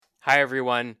Hi,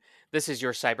 everyone. This is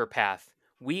your Cyberpath.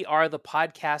 We are the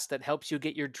podcast that helps you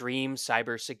get your dream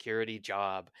cybersecurity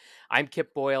job. I'm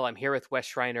Kip Boyle. I'm here with Wes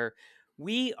Schreiner.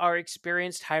 We are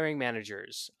experienced hiring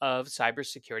managers of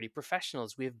cybersecurity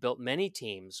professionals. We have built many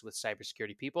teams with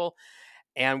cybersecurity people,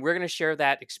 and we're going to share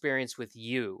that experience with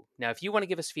you. Now, if you want to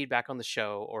give us feedback on the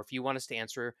show, or if you want us to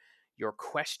answer your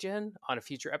question on a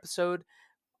future episode,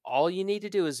 all you need to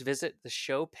do is visit the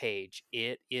show page.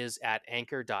 It is at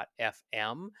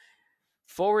anchor.fm/,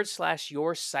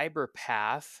 your cyber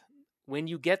path. When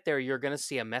you get there, you're going to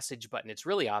see a message button. It's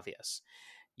really obvious.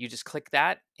 You just click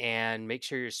that and make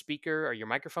sure your speaker or your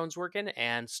microphone's working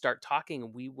and start talking,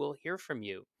 and we will hear from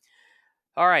you.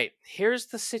 All right, here's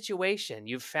the situation.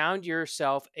 You've found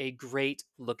yourself a great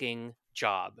looking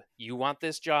job. You want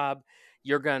this job.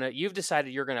 You've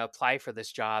decided you're going to apply for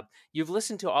this job. You've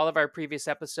listened to all of our previous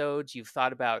episodes. You've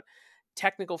thought about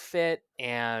technical fit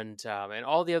and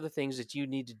all the other things that you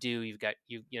need to do.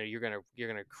 You're going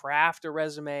to craft a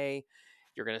resume.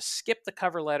 You're going to skip the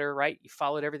cover letter, right? You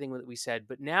followed everything that we said,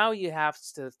 but now you have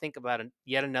to think about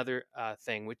yet another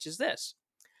thing, which is this: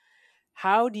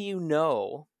 how do you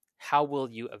know? How will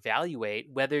you evaluate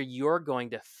whether you're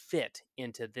going to fit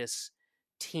into this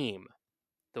team,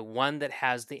 the one that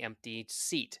has the empty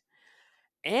seat?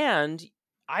 And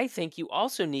I think you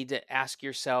also need to ask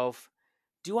yourself,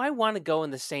 do I want to go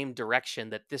in the same direction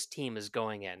that this team is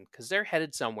going in? Because they're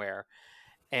headed somewhere.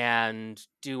 And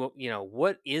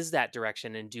what is that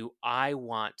direction? And do I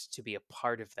want to be a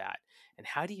part of that? And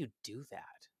how do you do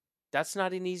that? That's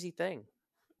not an easy thing.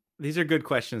 These are good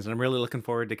questions, and I'm really looking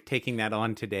forward to taking that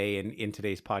on today in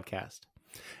today's podcast.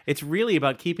 It's really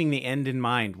about keeping the end in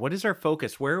mind. What is our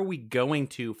focus? Where are we going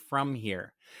to from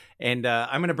here? And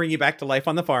I'm going to bring you back to life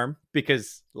on the farm,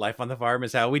 because life on the farm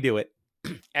is how we do it.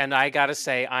 And I got to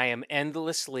say, I am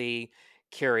endlessly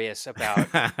curious about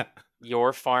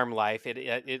your farm life.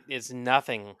 It is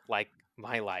nothing like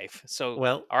my life. So,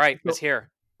 Well, all right, let's so hear.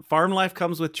 farm life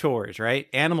comes with chores, right?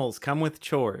 Animals come with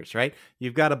chores, right?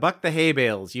 You've got to buck the hay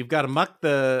bales. You've got to muck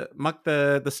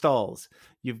the stalls.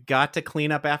 You've got to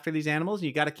clean up after these animals. And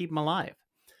you got to keep them alive.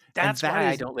 And That's that why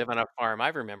I is don't live on a farm. I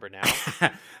remember now.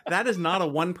 that is not a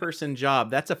one person job.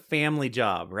 That's a family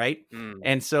job, right? Mm,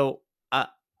 And so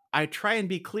I try and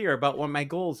be clear about what my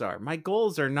goals are. My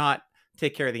goals are not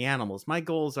take care of the animals. My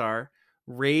goals are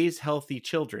raise healthy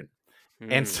children.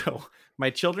 And mm, so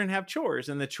my children have chores,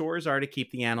 and the chores are to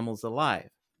keep the animals alive.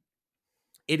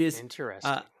 It is uh,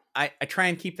 interesting. I try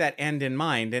and keep that end in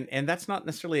mind, and that's not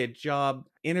necessarily a job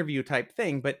interview type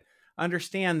thing, but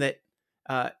understand that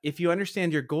if you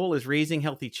understand your goal is raising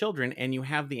healthy children, and you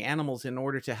have the animals in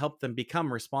order to help them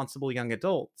become responsible young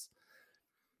adults,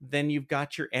 then you've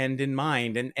got your end in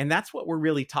mind. And that's what we're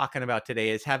really talking about today,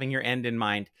 is having your end in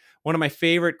mind. One of my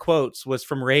favorite quotes was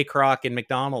from Ray Kroc in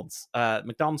McDonald's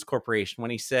Corporation,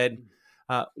 when he said,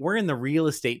 Mm. we're in the real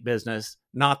estate business,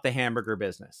 not the hamburger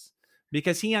business.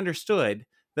 Because he understood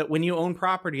that when you own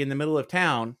property in the middle of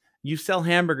town, you sell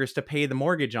hamburgers to pay the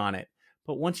mortgage on it.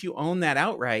 But once you own that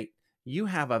outright, you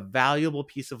have a valuable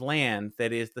piece of land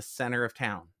that is the center of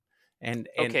town.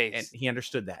 Okay, And he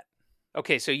understood that.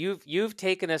 okay. So you've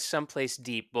taken us someplace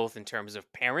deep, both in terms of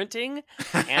parenting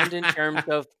and in terms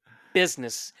of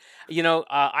business.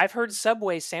 I've heard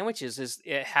Subway sandwiches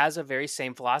it has a very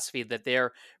same philosophy, that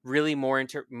they're really more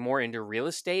into real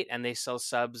estate, and they sell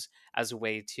subs as a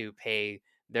way to pay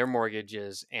their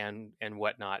mortgages and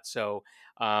whatnot. So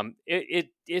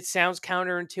it sounds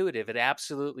counterintuitive. It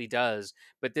absolutely does.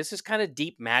 But this is kind of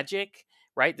deep magic,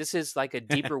 right? This is like a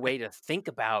deeper way to think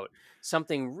about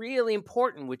something really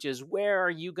important, which is, where are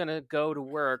you going to go to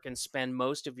work and spend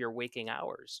most of your waking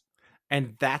hours?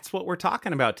 And that's what we're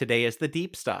talking about today, is the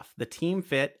deep stuff, the team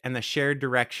fit and the shared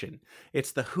direction.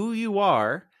 It's the who you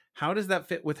are. How does that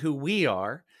fit with who we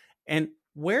are? And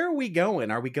where are we going?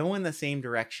 Are we going the same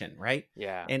direction, right?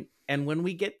 Yeah. And when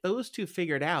we get those two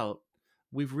figured out,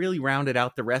 we've really rounded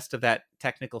out the rest of that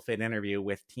technical fit interview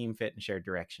with team fit and shared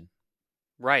direction.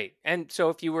 Right. And so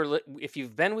if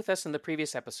you've been with us in the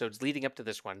previous episodes leading up to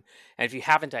this one, and if you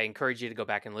haven't, I encourage you to go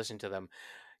back and listen to them.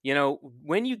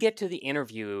 When you get to the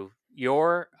interview,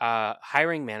 your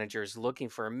hiring manager is looking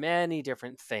for many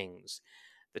different things: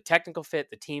 the technical fit,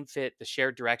 the team fit, the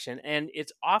shared direction, and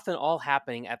it's often all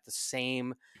happening at the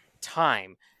same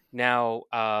time.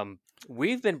 Now,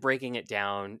 we've been breaking it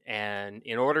down, and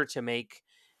in order to make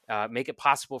it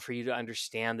possible for you to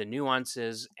understand the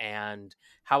nuances and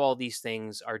how all these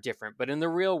things are different. But in the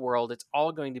real world, it's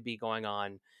all going to be going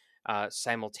on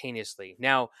simultaneously.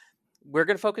 Now, we're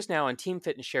going to focus now on team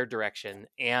fit and shared direction,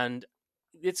 and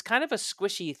it's kind of a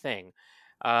squishy thing.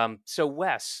 So,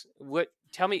 Wes,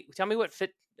 tell me what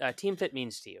team fit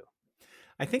means to you.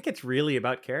 I think it's really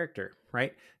about character,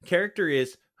 right? Character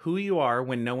is who you are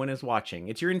when no one is watching.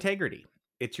 It's your integrity.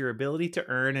 It's your ability to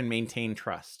earn and maintain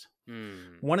trust.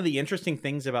 Hmm. One of the interesting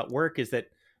things about work is that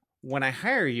when I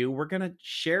hire you, we're going to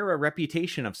share a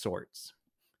reputation of sorts.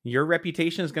 Your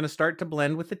reputation is going to start to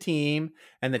blend with the team,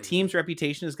 and the Hmm. team's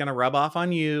reputation is going to rub off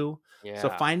on you. So,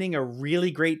 Yeah. finding a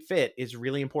really great fit is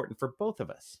really important for both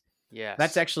of us.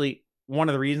 That's Yes. actually one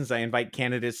of the reasons I invite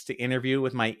candidates to interview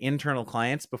with my internal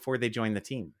clients before they join the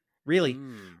team. Really,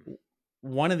 Hmm.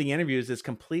 one of the interviews is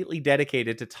completely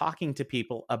dedicated to talking to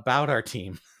people about our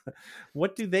team.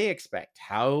 What do they expect?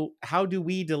 How do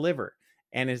we deliver?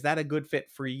 And is that a good fit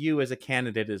for you as a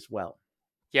candidate as well?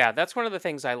 Yeah, that's one of the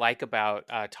things I like about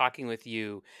talking with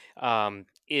you,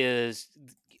 is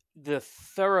the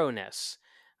thoroughness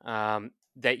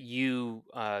that you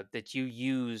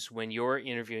use when you're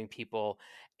interviewing people,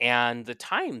 and the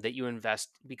time that you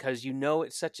invest, because you know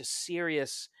it's such a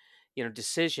serious,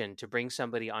 decision to bring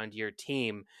somebody onto your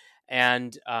team.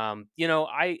 And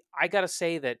I gotta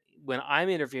say that when I'm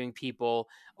interviewing people,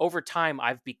 over time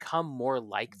I've become more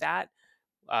like that.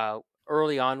 uh,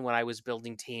 Early on when I was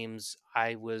building teams,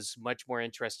 I was much more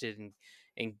interested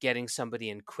in getting somebody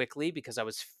in quickly because I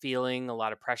was feeling a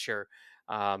lot of pressure,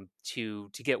 to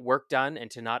get work done and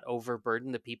to not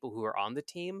overburden the people who are on the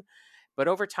team. But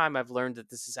over time, I've learned that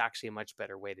this is actually a much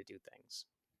better way to do things.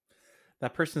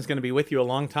 That person's going to be with you a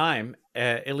long time.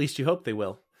 At least you hope they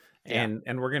will. Yeah.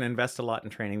 And we're going to invest a lot in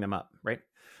training them up, right?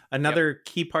 Yep. Another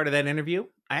key part of that interview,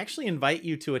 I actually invite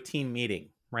you to a team meeting,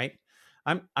 right?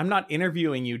 I'm not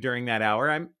interviewing you during that hour.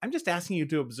 I'm just asking you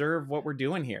to observe what we're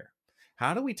doing here.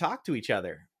 How do we talk to each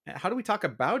other? How do we talk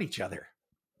about each other?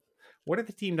 What are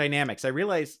the team dynamics? I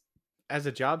realize as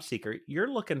a job seeker,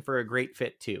 you're looking for a great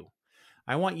fit too.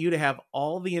 I want you to have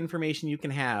all the information you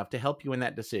can have to help you in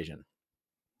that decision.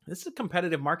 This is a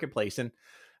competitive marketplace, and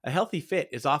a healthy fit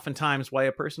is oftentimes why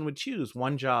a person would choose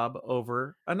one job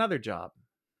over another job.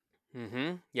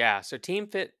 Yeah. So team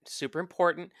fit, super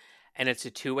important, and it's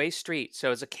a two-way street.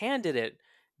 So as a candidate,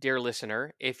 dear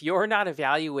listener, if you're not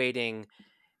evaluating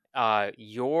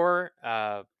your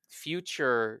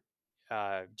future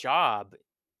job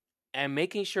and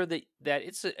making sure that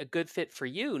it's a good fit for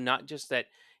you, not just that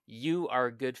you are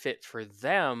a good fit for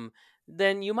them,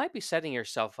 then you might be setting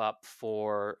yourself up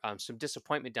for some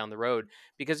disappointment down the road.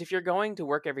 Because if you're going to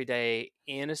work every day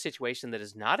in a situation that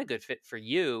is not a good fit for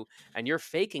you and you're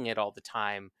faking it all the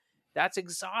time, that's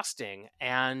exhausting,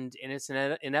 and it's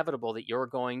inevitable that you're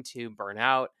going to burn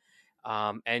out.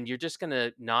 And you're just going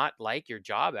to not like your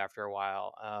job after a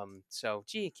while. So,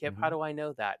 gee, Kip, how Mhm. do I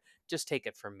know that? Just take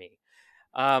it from me.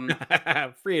 Um,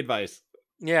 Free advice.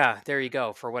 yeah, there you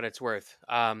go, for what it's worth.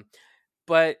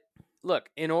 But look,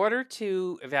 in order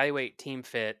to evaluate team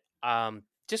fit,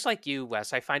 just like you,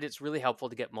 Wes, I find it's really helpful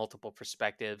to get multiple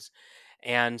perspectives.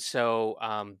 And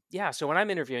so, yeah, so when I'm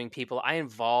interviewing people, I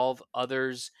involve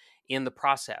others in the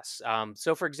process.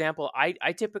 So, for example,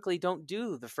 I typically don't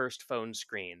do the first phone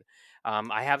screen.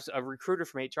 I have a recruiter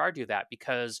from HR do that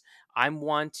because I'm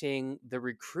wanting the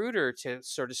recruiter to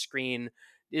sort of screen,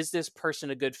 is this person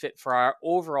a good fit for our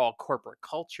overall corporate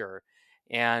culture?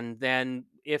 And then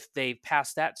if they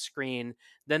pass that screen,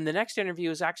 then the next interview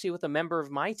is actually with a member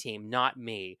of my team, not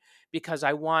me, because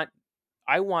I want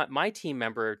my team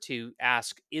member to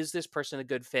ask, is this person a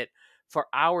good fit for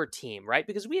our team, right?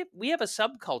 Because we have a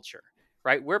subculture,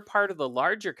 right? We're part of the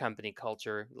larger company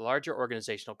culture, the larger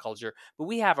organizational culture, but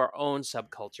we have our own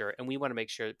subculture, and we want to make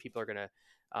sure that people are going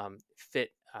to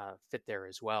fit there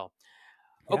as well.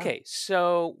 Yeah. Okay,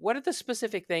 so what are the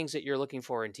specific things that you're looking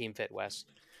for in team fit, Wes?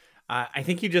 I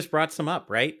think you just brought some up,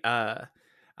 right? I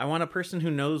want a person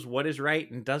who knows what is right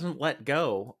and doesn't let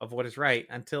go of what is right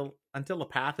until a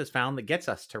path is found that gets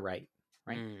us to right?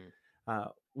 Mm,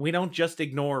 We don't just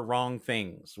ignore wrong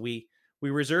things. We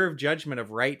reserve judgment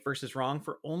of right versus wrong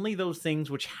for only those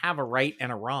things which have a right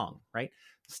and a wrong, right?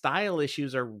 Style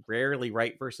issues are rarely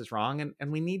right versus wrong,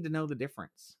 and we need to know the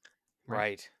difference, right?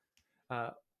 right.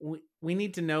 Uh, we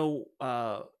need to know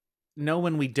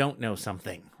when we don't know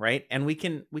something, right? And we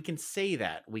can say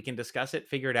that, we can discuss it,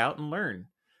 figure it out, and learn.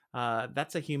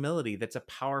 That's a humility. That's a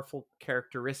powerful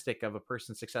characteristic of a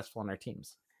person successful in our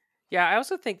teams. Yeah, I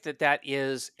also think that that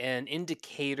is an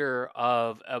indicator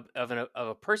of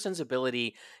a person's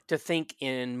ability to think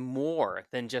in more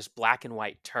than just black and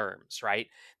white terms, right?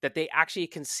 That they actually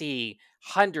can see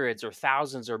hundreds or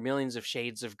thousands or millions of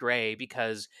shades of gray.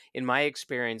 Because in my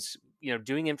experience,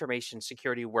 doing information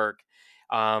security work,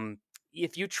 um,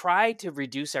 if you try to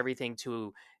reduce everything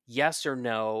to yes or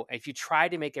no, if you try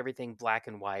to make everything black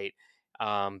and white,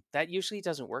 that usually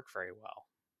doesn't work very well.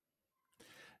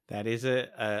 That is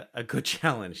a good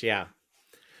challenge. Yeah.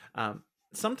 Um,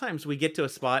 Sometimes we get to a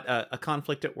spot, a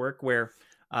conflict at work where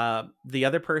the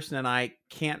other person and I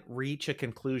can't reach a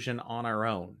conclusion on our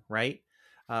own, right?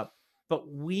 Uh, but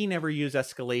we never use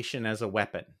escalation as a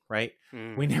weapon, right?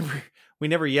 We Mm, never we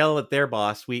never yell at their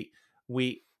boss. We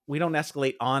don't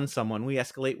escalate on someone. We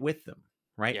escalate with them,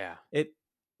 right? yeah. It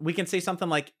We can say something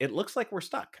like, "It looks like we're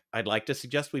stuck. I'd like to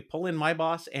suggest we pull in my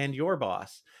boss and your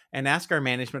boss and ask our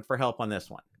management for help on this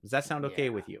one. Does that sound okay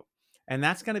Yeah. with you?" And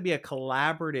that's going to be a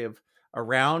collaborative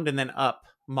around and then up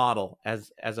model,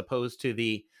 as opposed to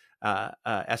the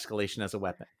escalation as a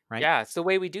weapon, right? Yeah. It's the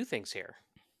way we do things here.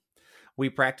 We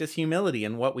practice humility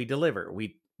in what we deliver.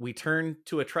 We turn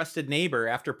to a trusted neighbor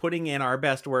after putting in our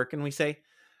best work, and we say,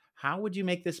 how would you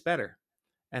make this better?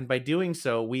 And by doing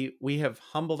so, we have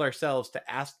humbled ourselves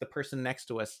to ask the person next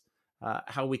to us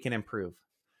how we can improve.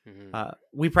 Hmm.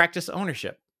 We practice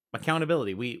ownership,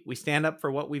 accountability. We stand up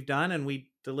for what we've done, and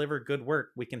we deliver good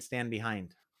work we can stand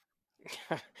behind.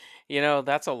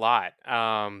 That's a lot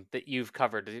that you've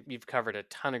covered. You've covered a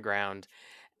ton of ground.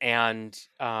 And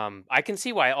I can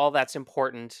see why all that's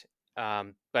important.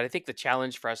 But I think the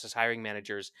challenge for us as hiring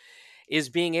managers is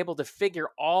being able to figure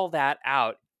all that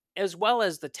out, as well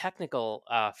as the technical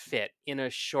fit in a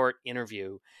short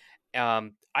interview.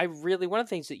 One of the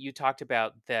things that you talked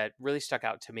about that really stuck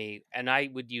out to me, and I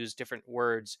would use different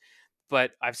words,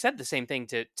 but I've said the same thing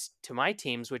to my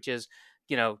teams, which is,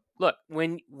 look,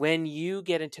 when you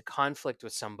get into conflict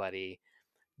with somebody,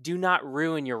 do not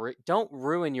ruin don't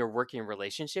ruin your working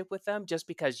relationship with them just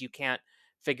because you can't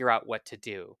figure out what to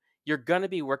do. You're going to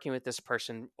be working with this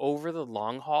person over the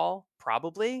long haul,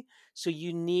 probably, so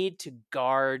you need to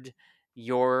guard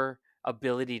your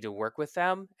ability to work with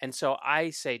them. And so I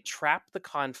say trap the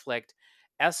conflict,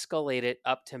 escalate it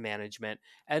up to management,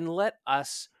 and let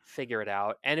us figure it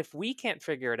out. And if we can't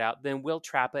figure it out, then we'll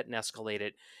trap it and escalate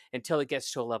it until it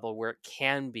gets to a level where it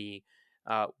can be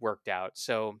worked out.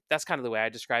 So that's kind of the way I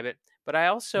describe it. But I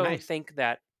also Nice. think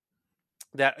that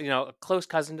a close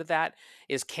cousin to that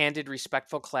is candid,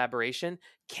 respectful collaboration.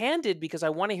 Candid because I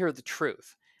want to hear the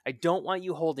truth. I don't want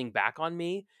you holding back on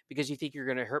me because you think you're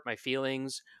going to hurt my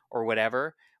feelings or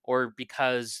whatever, or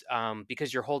because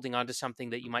you're holding on to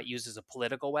something that you might use as a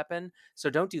political weapon. So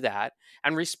don't do that.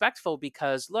 And respectful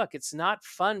because look, it's not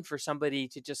fun for somebody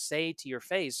to just say to your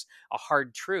face a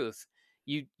hard truth.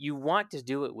 You want to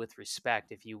do it with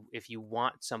respect if you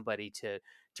want somebody to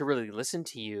really listen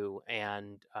to you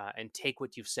and take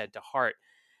what you've said to heart.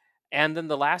 And then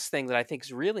the last thing that I think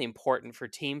is really important for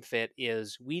team fit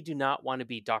is we do not want to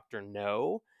be Dr.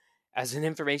 No as an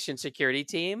information security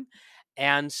team.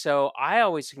 And so I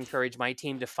always encourage my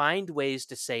team to find ways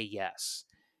to say yes.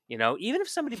 Even if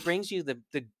somebody brings you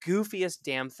the goofiest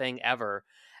damn thing ever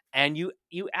and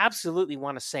you absolutely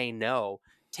want to say no,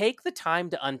 take the time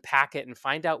to unpack it and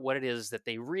find out what it is that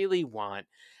they really want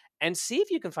and see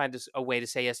if you can find a way to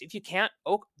say yes. If you can't,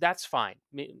 oh, that's fine.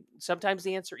 Sometimes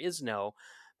the answer is no,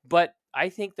 but I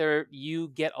think there you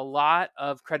get a lot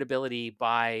of credibility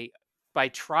by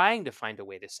trying to find a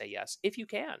way to say yes if you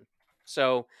can.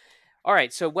 So, all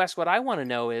right. So, Wes, what I want to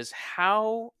know is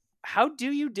how do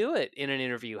you do it in an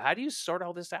interview? How do you sort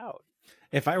all this out?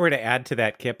 If I were to add to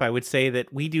that, Kip, I would say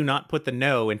that we do not put the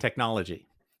no in technology.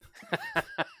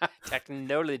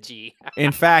 Technology.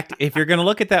 In fact, if you're going to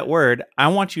look at that word, I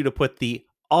want you to put the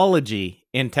ology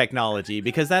in technology,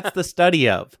 because that's the study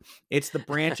of. It's the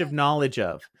branch of knowledge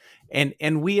of.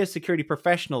 And we as security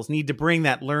professionals need to bring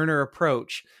that learner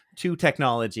approach to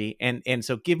technology. And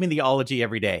so give me the ology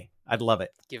every day. I'd love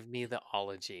it. Give me the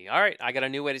ology. All right, I got a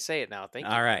new way to say it now. Thank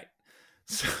All you. right.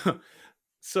 So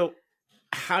so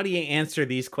how do you answer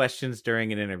these questions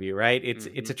during an interview, right? It's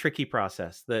Hmm. a tricky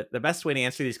process. The best way to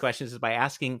answer these questions is by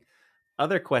asking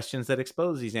other questions that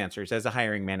expose these answers as a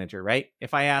hiring manager, right?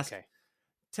 If I ask, Okay.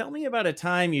 tell me about a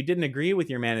time you didn't agree with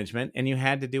your management and you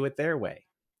had to do it their way.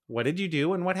 What did you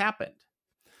do and what happened?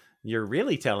 You're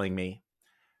really telling me,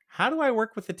 how do I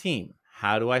work with the team?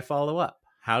 How do I follow up?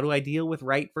 How do I deal with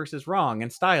right versus wrong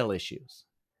and style issues?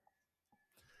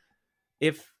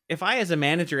 If I as a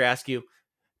manager ask you,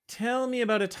 tell me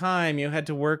about a time you had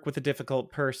to work with a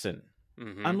difficult person,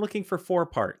 I'm Hmm. looking for 4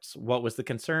 parts. What was the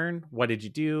concern? What did you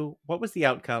do? What was the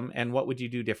outcome? And what would you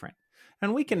do different?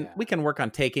 And we can Yeah. we can work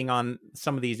on taking on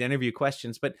some of these interview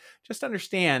questions, but just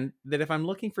understand that if I'm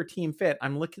looking for team fit,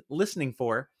 I'm listening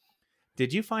for,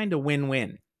 did you find a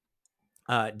win-win?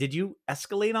 Did you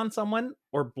escalate on someone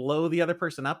or blow the other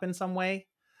person up in some way?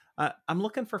 I'm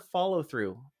looking for follow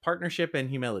through, partnership, and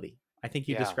humility. I think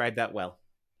you Yeah. described that well.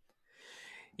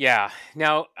 Yeah.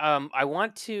 Now, I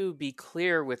want to be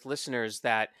clear with listeners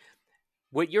that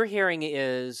What you're hearing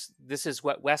is this is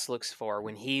what Wes looks for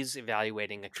when he's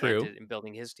evaluating a True. candidate and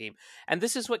building his team. And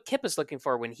this is what Kip is looking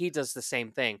for when he does the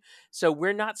same thing. So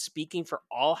we're not speaking for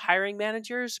all hiring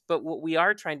managers, but what we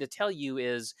are trying to tell you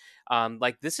is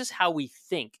like, this is how we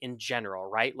think in general,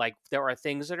 right? Like, there are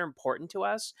things that are important to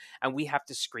us and we have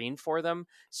to screen for them.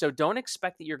 So don't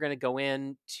expect that you're going to go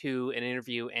in to an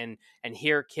interview and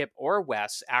hear Kip or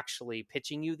Wes actually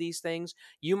pitching you these things.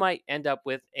 You might end up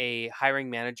with a hiring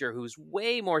manager who's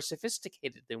way more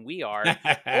sophisticated than we are,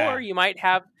 or you might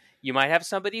have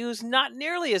somebody who's not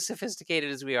nearly as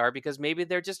sophisticated as we are, because maybe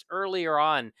they're just earlier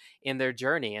on in their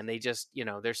journey and they just,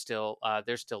 they're still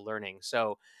learning.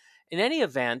 So in any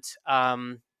event,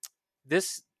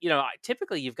 this,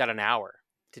 typically you've got an hour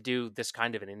to do this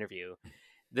kind of an interview.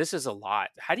 This is a lot.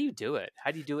 How do you do it?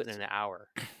 How do you do it in an hour?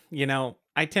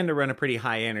 I tend to run a pretty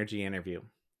high energy interview.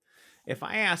 If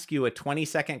I ask you a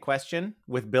 20-second question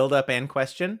with build up and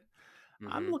question,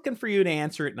 I'm Hmm. looking for you to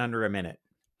answer it in under a minute.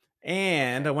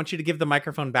 And I Okay. want you to give the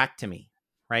microphone back to me,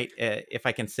 right? If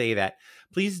I can say that.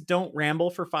 Please don't ramble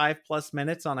for 5+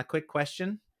 minutes on a quick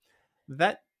question.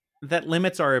 That that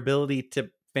limits our ability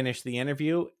to finish the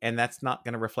interview, and that's not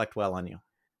going to reflect well on you.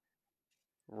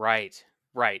 Right,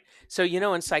 right. So,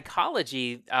 in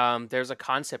psychology, there's a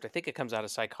concept. I think it comes out of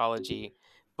psychology,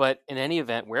 but in any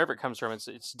event, wherever it comes from,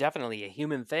 it's definitely a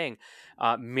human thing.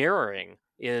 Mirroring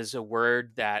is a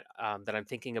word that I'm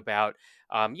thinking about.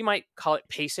 You might call it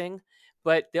pacing,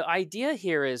 but the idea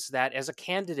here is that as a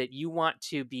candidate, you want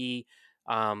to be,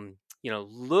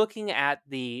 looking at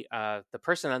the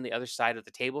person on the other side of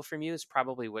the table from you is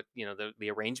probably what the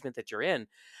arrangement that you're in,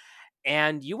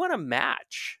 and you want to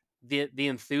match the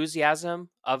enthusiasm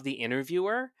of the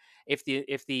interviewer. If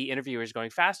the interviewer is going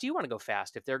fast, you want to go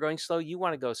fast. If they're going slow, you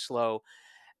want to go slow.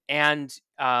 And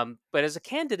but as a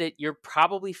candidate, you're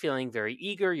probably feeling very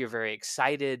eager, you're very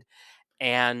excited,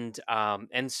 and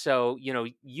so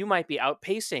you might be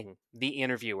outpacing the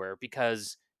interviewer,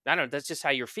 because I don't know, that's just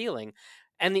how you're feeling.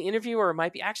 And the interviewer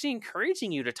might be actually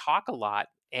encouraging you to talk a lot,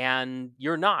 and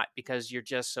you're not, because you're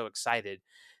just so excited.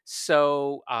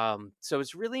 So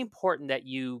it's really important that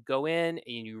you go in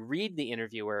and you read the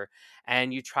interviewer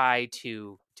and you try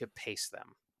to pace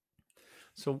them.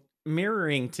 So,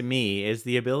 mirroring to me is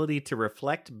the ability to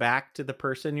reflect back to the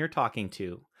person you're talking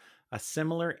to a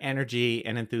similar energy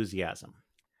and enthusiasm.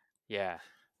 Yeah.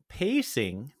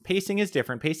 Pacing is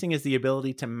different. Pacing is the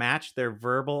ability to match their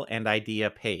verbal and idea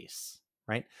pace,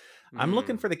 right? I'm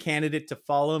looking Mm. for the candidate to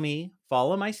follow me,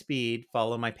 follow my speed,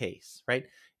 follow my pace, right?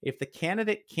 If the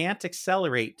candidate can't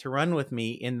accelerate to run with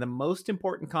me in the most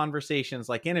important conversations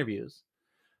like interviews,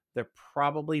 they're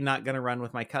probably not going to run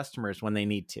with my customers when they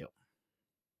need to.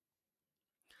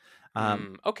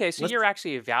 Um, Okay, so let's, you're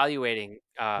actually evaluating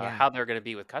yeah, how they're going to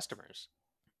be with customers.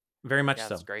 very much Yeah,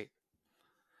 that's so. great.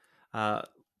 Uh,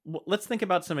 let's think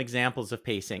about some examples of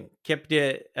pacing. Kip,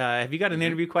 have you got an Hmm.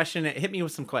 interview question? Hit me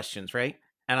with some questions, right?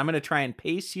 And I'm going to try and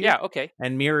pace you Yeah. Okay.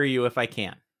 and mirror you if I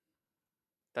can.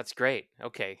 That's great.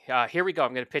 Okay, here we go.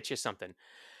 I'm going to pitch you something.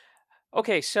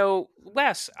 Okay, so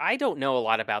Wes, I don't know a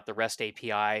lot about the REST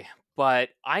API, but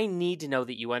I need to know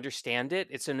that you understand it.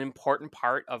 It's an important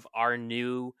part of our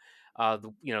new,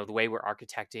 the way we're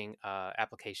architecting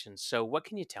applications. So, what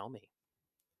can you tell me?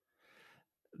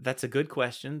 That's a good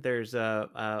question. There's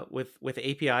with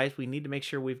APIs, we need to make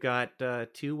sure we've got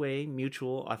two-way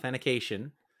mutual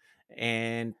authentication,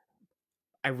 and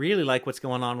I really like what's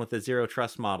going on with the zero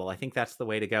trust model. I think that's the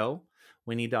way to go.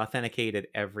 We need to authenticate at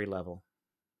every level.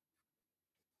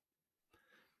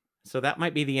 So that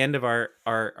might be the end of our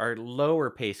lower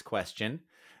pace question.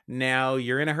 Now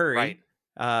you're in a Right. hurry.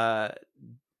 Uh,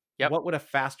 Yep. what would a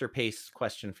faster pace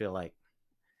question feel like?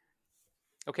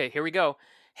 Okay, here we go.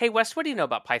 Hey, Wes, what do you know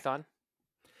about Python?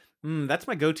 That's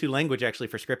my go-to language actually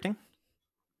for scripting.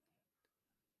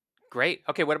 Great.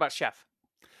 Okay, what about Chef?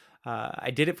 I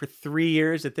did it for 3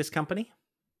 years at this company.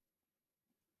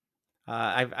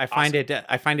 I find Awesome.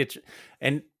 it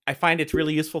and I find it's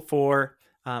really useful for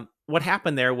what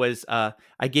happened there was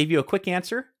I gave you a quick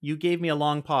answer, you gave me a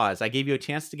long pause. I gave you a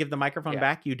chance to give the microphone Yeah.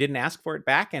 back, you didn't ask for it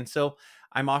back, and so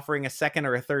I'm offering a second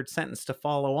or a third sentence to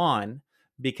follow on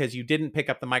because you didn't pick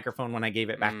up the microphone when I gave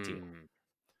it back to you.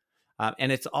 Mm,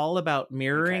 And it's all about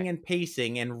mirroring okay. and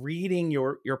pacing and reading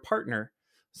your partner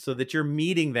so that you're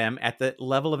meeting them at the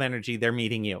level of energy they're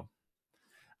meeting you.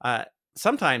 Uh,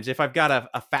 Sometimes if I've got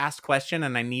a fast question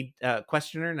and I need a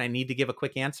questioner and I need to give a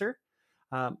quick answer,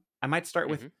 I might start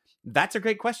with, Hmm. "That's a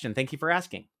great question. Thank you for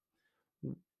asking,"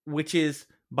 which is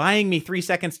buying me 3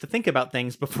 seconds to think about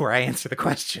things before I answer the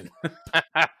question.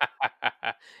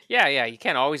 Yeah, yeah. You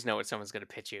can't always know what someone's going to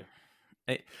pitch you.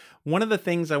 I, one of the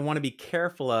things I want to be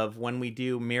careful of when we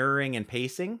do mirroring and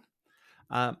pacing,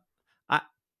 um, I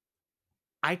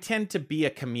I tend to be a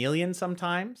chameleon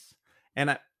sometimes,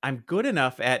 and I'm good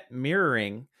enough at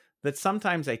mirroring that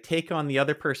sometimes I take on the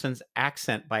other person's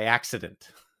accent by accident.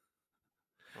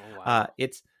 Oh, wow.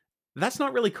 It's That's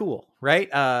not really cool, right?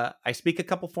 I speak a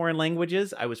couple foreign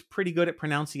languages. I was pretty good at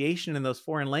pronunciation in those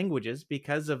foreign languages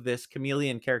because of this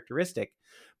chameleon characteristic.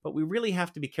 But we really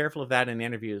have to be careful of that in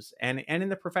interviews and in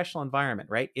the professional environment,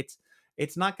 right? It's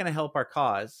not going to help our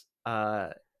cause.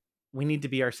 We need to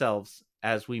be ourselves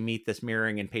as we meet this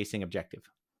mirroring and pacing objective.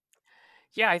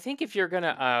 Yeah, I think if you're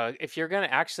gonna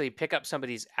actually pick up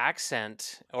somebody's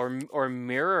accent or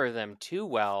mirror them too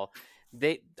well,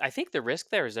 I think the risk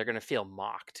there is they're gonna feel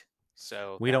mocked.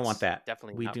 So We don't want that's that.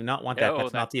 definitely We not. do not want that. No,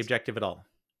 That's not the that's objective at all.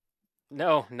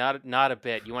 no, not a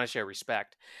bit. You want to show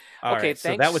respect. All Okay, right. So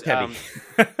that thanks. was heavy.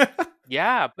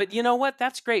 Yeah, but you know what?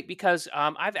 That's great because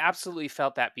I've absolutely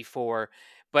felt that before,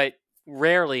 but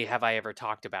rarely have I ever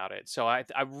talked about it. So I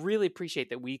really appreciate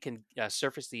that we can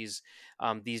surface these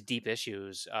deep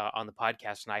issues on the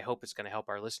podcast, and I hope it's going to help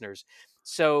our listeners.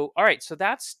 So, all right, so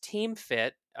that's team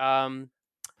fit. What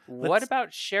Let's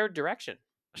about shared direction?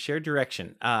 share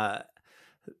direction.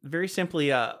 Very simply,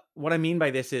 what I mean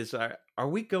by this is, are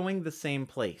we going the same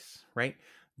place, right?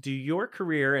 Do your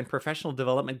career and professional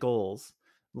development goals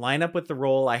line up with the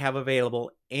role I have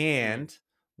available Mm, and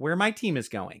where my team is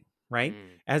going, right?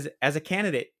 mm, As a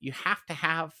candidate, you have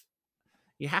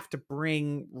to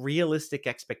bring realistic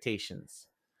expectations.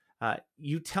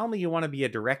 You tell me you want to be a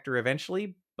director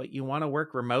eventually, but you want to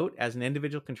work remote as an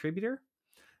individual contributor.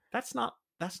 That's not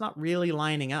really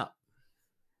lining up,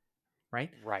 right?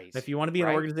 If right, you want to be in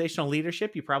right. organizational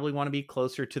leadership, you probably want to be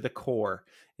closer to the core.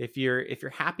 If you're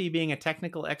happy being a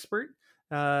technical expert,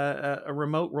 a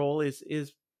remote role is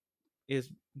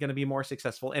going to be more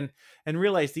successful. And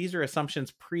realize these are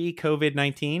assumptions pre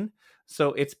COVID-19,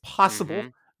 so it's possible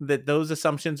Mm-hmm. that those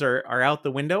assumptions are out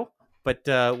the window. But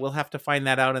we'll have to find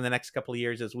that out in the next couple of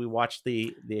years as we watch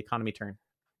the economy turn.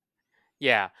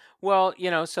 Yeah. Well,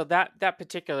 so that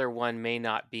particular one may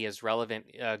not be as relevant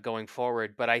going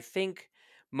forward, but I think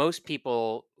most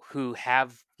people who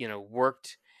have,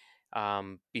 worked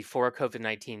before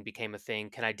COVID-19 became a thing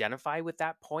can identify with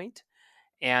that point.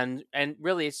 And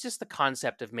really it's just the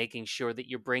concept of making sure that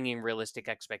you're bringing realistic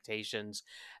expectations,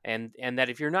 and that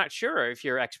if you're not sure if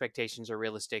your expectations are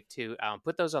realistic, to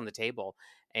put those on the table,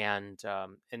 and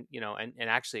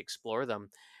actually explore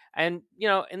them. And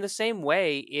in the same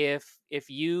way, if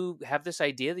you have this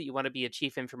idea that you want to be a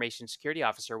chief information security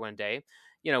officer one day,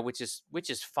 which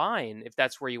is fine if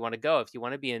that's where you want to go. If you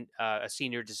want to be a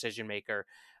senior decision maker,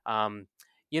 um,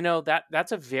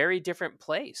 that's a very different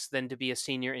place than to be a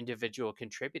senior individual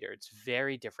contributor. It's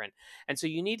very different. And so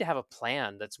you need to have a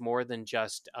plan that's more than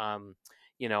just I'm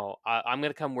going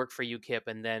to come work for you, Kip,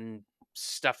 and then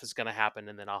stuff is going to happen,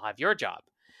 and then I'll have your job.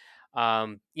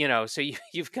 So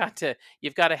you've got to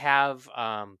have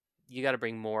you got to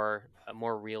bring more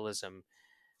realism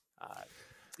uh,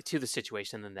 to the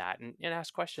situation than that, and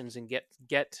ask questions and get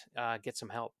some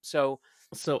help. So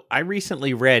So I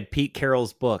recently read Pete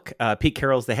Carroll's book. Pete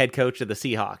Carroll's the head coach of the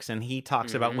Seahawks, and he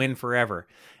talks about mhm. win forever.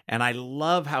 And I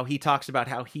love how he talks about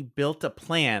how he built a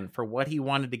plan for what he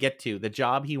wanted to get to, the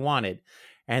job he wanted,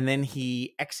 and then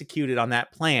he executed on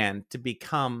that plan to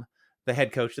become the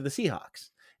head coach of the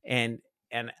Seahawks. And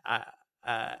and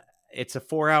uh, it's a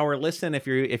 4 hour listen if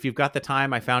you've got the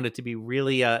time. I found it to be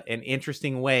really an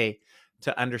interesting way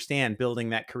to understand building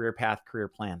that career path, career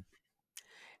plan.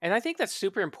 And I think that's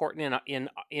super important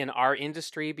in our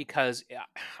industry because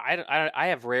I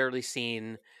have rarely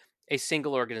seen a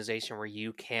single organization where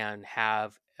you can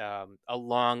have a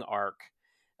long arc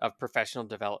of professional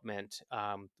development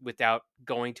without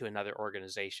going to another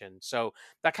organization. So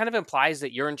that kind of implies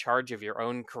that you're in charge of your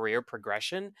own career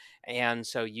progression, and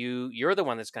so you're the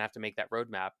one that's going to have to make that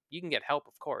roadmap. You can get help,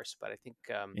 of course, but I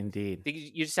Indeed, think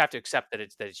you just have to accept that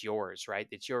it's yours, right?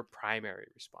 It's your primary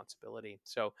responsibility.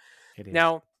 So it is.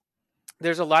 now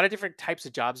there's a lot of different types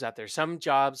of jobs out there. Some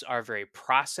jobs are very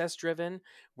process driven,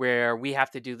 where we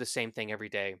have to do the same thing every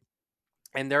day.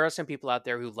 And there are some people out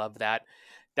there who love that.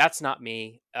 That's not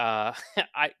me.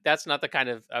 That's not the kind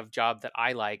of job that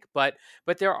I like. But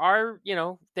there are,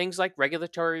 things like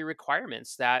regulatory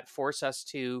requirements that force us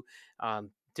to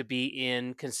be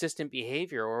in consistent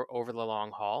behavior over the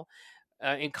long haul.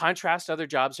 In contrast, other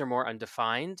jobs are more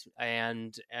undefined,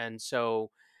 and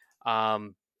so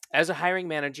um, as a hiring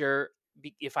manager,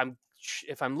 if I'm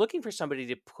looking for somebody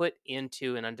to put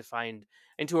into an undefined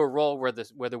into a role where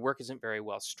the work isn't very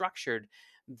well structured,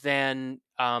 then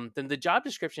the job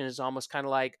description is almost kind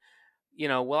of like,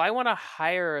 well, I want to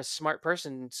hire a smart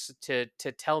person to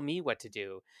tell me what to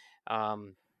do.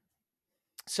 Um,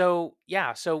 so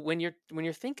yeah, so when you're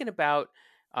thinking about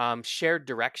shared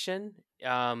direction,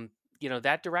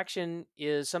 that direction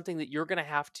is something that you're going to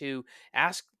have to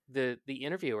ask the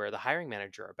interviewer, the hiring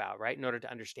manager about, right, in order to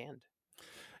understand.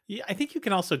 Yeah, I think you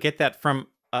can also get that from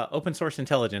open source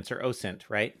intelligence or OSINT,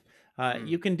 right?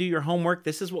 You Mm, can do your homework.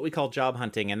 This is what we call job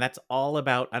hunting, and that's all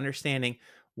about understanding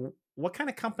what kind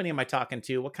of company am I talking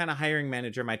to? What kind of hiring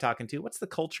manager am I talking to? What's the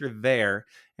culture there?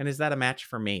 And is that a match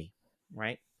for me?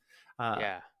 Right? Uh,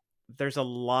 yeah. there's a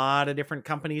lot of different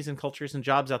companies and cultures and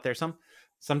jobs out there. Some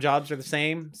jobs are the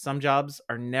same. Some jobs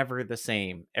are never the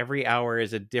same. Every hour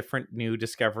is a different new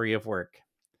discovery of work.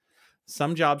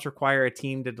 Some jobs require a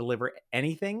team to deliver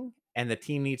anything, and the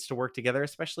team needs to work together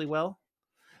especially well.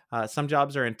 Some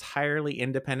jobs are entirely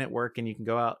independent work, and you can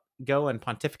go and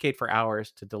pontificate for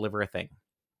hours to deliver a thing.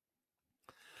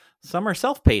 Some are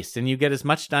self-paced, and you get as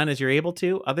much done as you're able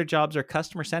to. Other jobs are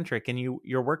customer-centric, and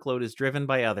your workload is driven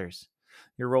by others.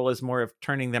 Your role is more of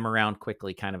turning them around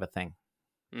quickly, kind of a thing.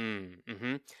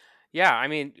 Mm-hmm. Yeah, I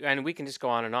mean, and we can just go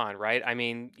on and on, right? I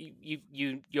mean,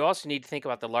 you also need to think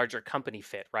about the larger company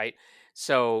fit, right?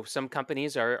 So some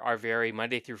companies are very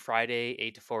Monday through Friday,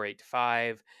 8 to 4, 8 to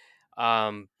 5.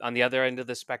 On the other end of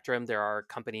the spectrum, there are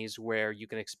companies where you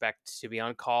can expect to be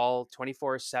on call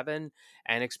 24/7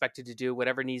 and expected to do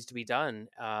whatever needs to be done.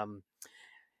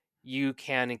 You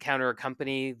can encounter a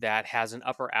company that has an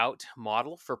up or out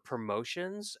model for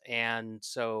promotions, and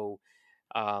so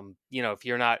if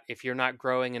you're not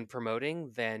growing and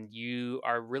promoting, then you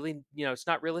are really, it's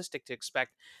not realistic to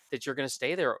expect that you're going to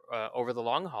stay there over the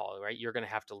long haul, right? You're going to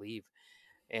have to leave.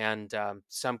 And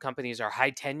some companies are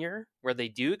high tenure where they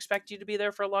do expect you to be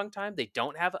there for a long time. They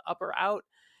don't have an up or out,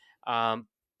 um,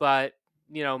 but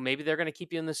maybe they're going to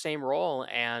keep you in the same role,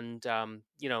 and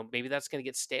maybe that's going to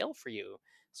get stale for you.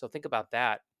 So think about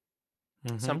that.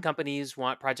 Some Hmm. companies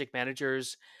want project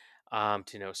managers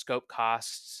to know scope,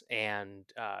 costs, and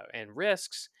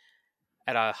risks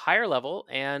at a higher level.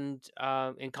 And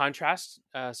in contrast,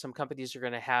 some companies are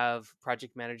going to have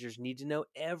project managers need to know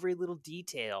every little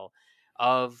detail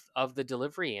of the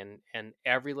delivery and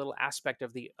every little aspect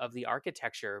of the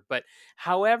architecture. But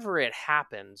however it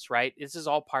happens, right? This is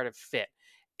all part of fit.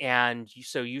 And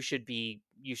so you should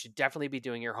definitely be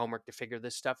doing your homework to figure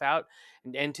this stuff out.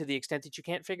 And to the extent that you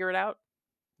can't figure it out,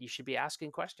 you should be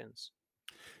asking questions.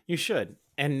 You should.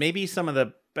 And maybe some of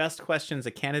the best questions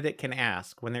a candidate can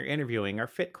ask when they're interviewing are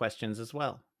fit questions as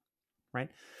well,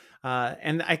 right?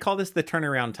 And I call this the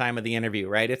turnaround time of the interview,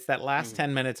 right? It's that last Mm,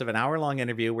 10 minutes of an hour long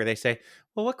interview where they say,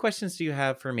 well, what questions do you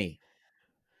have for me?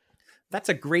 That's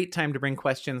a great time to bring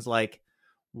questions like,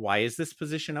 why is this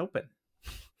position open?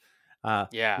 Uh,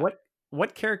 yeah. what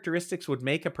what characteristics would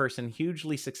make a person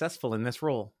hugely successful in this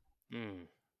role? Mm,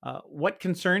 What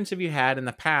concerns have you had in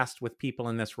the past with people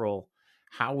in this role?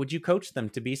 How would you coach them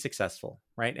to be successful?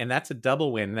 Right. And that's a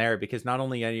double win there because not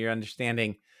only are you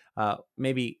understanding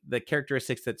maybe the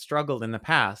characteristics that struggled in the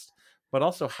past, but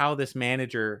also how this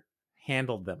manager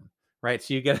handled them. Right.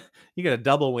 So you get a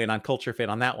double win on culture fit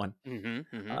on that one. mhm,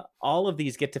 mhm. All of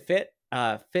these get to fit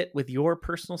with your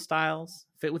personal styles,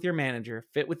 fit with your manager,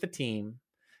 fit with the team,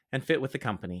 and fit with the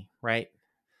company. Right.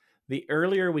 The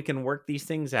earlier we can work these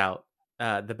things out,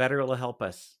 the better it'll help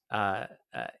us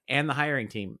and the hiring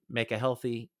team make a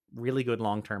healthy, really good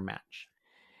long term match.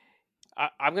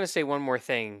 I'm going to say one more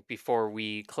thing before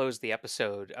we close the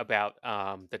episode about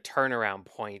the turnaround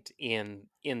point in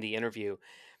the interview.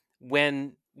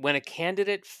 When a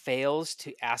candidate fails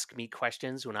to ask me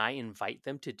questions when I invite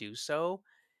them to do so,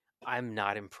 I'm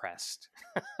not impressed.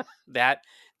 that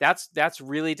that's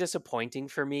really disappointing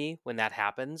for me when that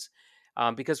happens,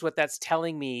 because what that's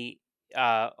telling me,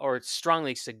 or it's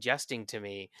strongly suggesting to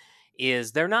me,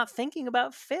 is they're not thinking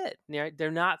about fit.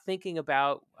 They're not thinking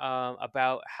about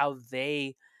how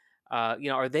they,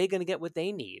 are they going to get what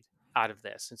they need out of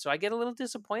this? And so I get a little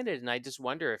disappointed, and I just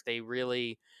wonder if they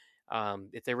really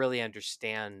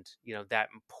understand, that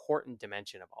important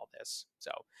dimension of all this.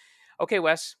 So, okay,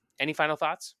 Wes, any final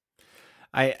thoughts?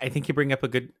 I think you bring up a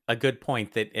good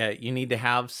point that you need to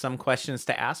have some questions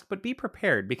to ask, but be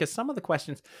prepared because some of the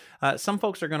questions, some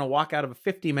folks are going to walk out of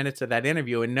 50 minutes of that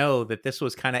interview and know that this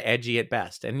was kind of edgy at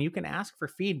best, and you can ask for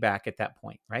feedback at that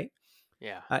point, right?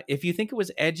 Yeah. If you think it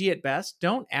was edgy at best,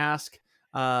 don't ask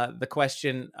the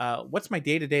question, "What's my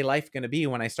day to day life going to be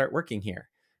when I start working here?"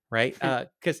 Right?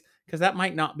 Because that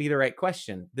might not be the right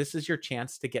question. This is your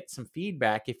chance to get some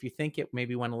feedback if you think it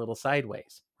maybe went a little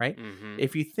sideways. Right? Hmm.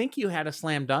 If you think you had a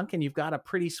slam dunk and you've got a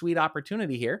pretty sweet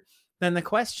opportunity here, then the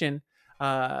question, uh,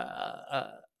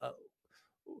 uh, uh,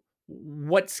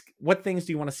 what things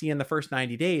do you want to see in the first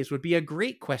 90 days would be a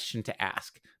great question to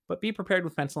ask. But be prepared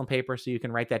with pencil and paper so you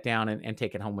can write that down and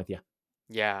take it home with you.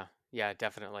 Yeah, yeah,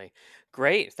 definitely.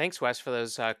 Great. Thanks, Wes, for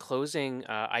those closing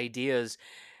ideas.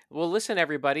 Well, listen,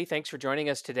 everybody, thanks for joining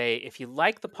us today. If you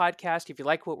like the podcast, if you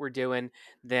like what we're doing,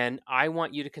 then I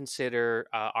want you to consider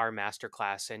our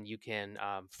masterclass, and you can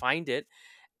find it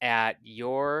at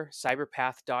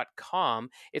yourcyberpath.com.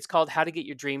 It's called How to Get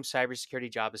Your Dream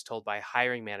Cybersecurity Job as Told by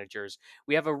Hiring Managers.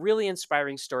 We have a really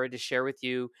inspiring story to share with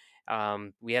you.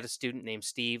 We had a student named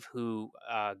Steve who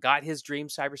got his dream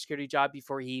cybersecurity job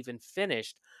before he even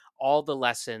finished all the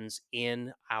lessons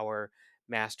in our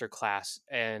master class.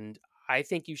 And I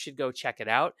think you should go check it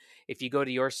out. If you go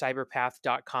to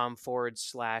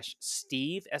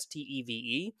yourcyberpath.com/Steve,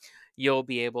 Steve, you'll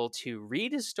be able to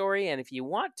read his story. And if you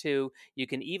want to, you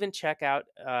can even check out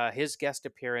his guest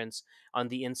appearance on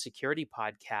the Insecurity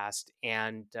podcast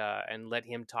and let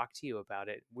him talk to you about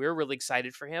it. We're really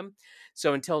excited for him.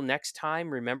 So until next time,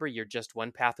 remember you're just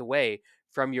one path away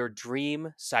from your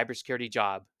dream cybersecurity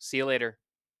job. See you later.